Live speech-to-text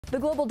The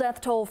global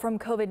death toll from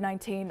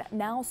COVID-19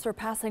 now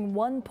surpassing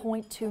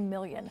 1.2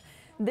 million.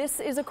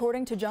 This is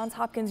according to Johns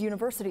Hopkins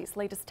University's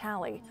latest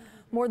tally.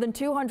 More than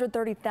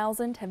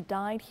 230,000 have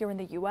died here in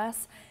the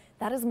U.S.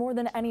 That is more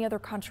than any other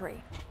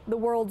country. The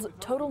world's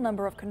total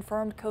number of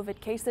confirmed COVID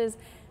cases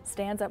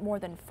stands at more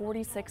than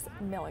 46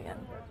 million.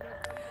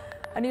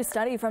 A new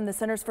study from the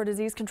Centers for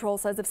Disease Control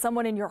says if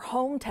someone in your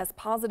home tests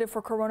positive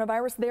for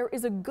coronavirus, there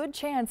is a good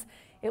chance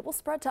it will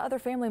spread to other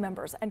family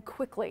members, and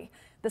quickly.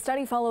 The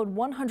study followed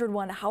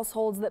 101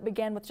 households that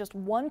began with just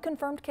one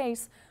confirmed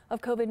case of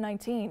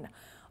COVID-19.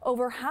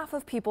 Over half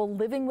of people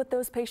living with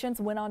those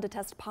patients went on to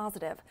test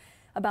positive.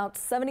 About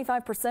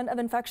 75% of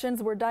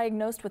infections were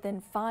diagnosed within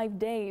 5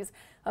 days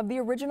of the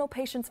original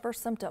patient's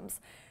first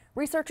symptoms.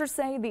 Researchers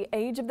say the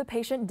age of the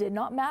patient did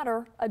not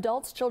matter.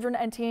 Adults, children,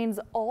 and teens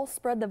all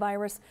spread the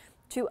virus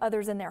to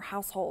others in their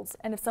households.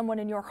 And if someone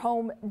in your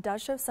home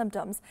does show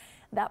symptoms,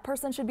 that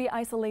person should be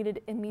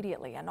isolated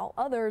immediately, and all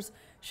others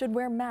should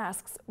wear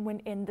masks when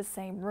in the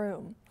same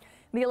room.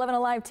 The 11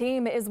 Alive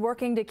team is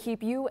working to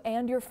keep you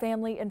and your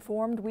family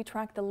informed. We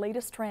track the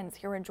latest trends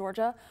here in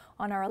Georgia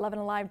on our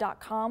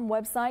 11alive.com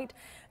website.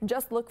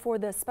 Just look for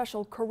the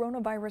special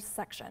coronavirus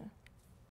section.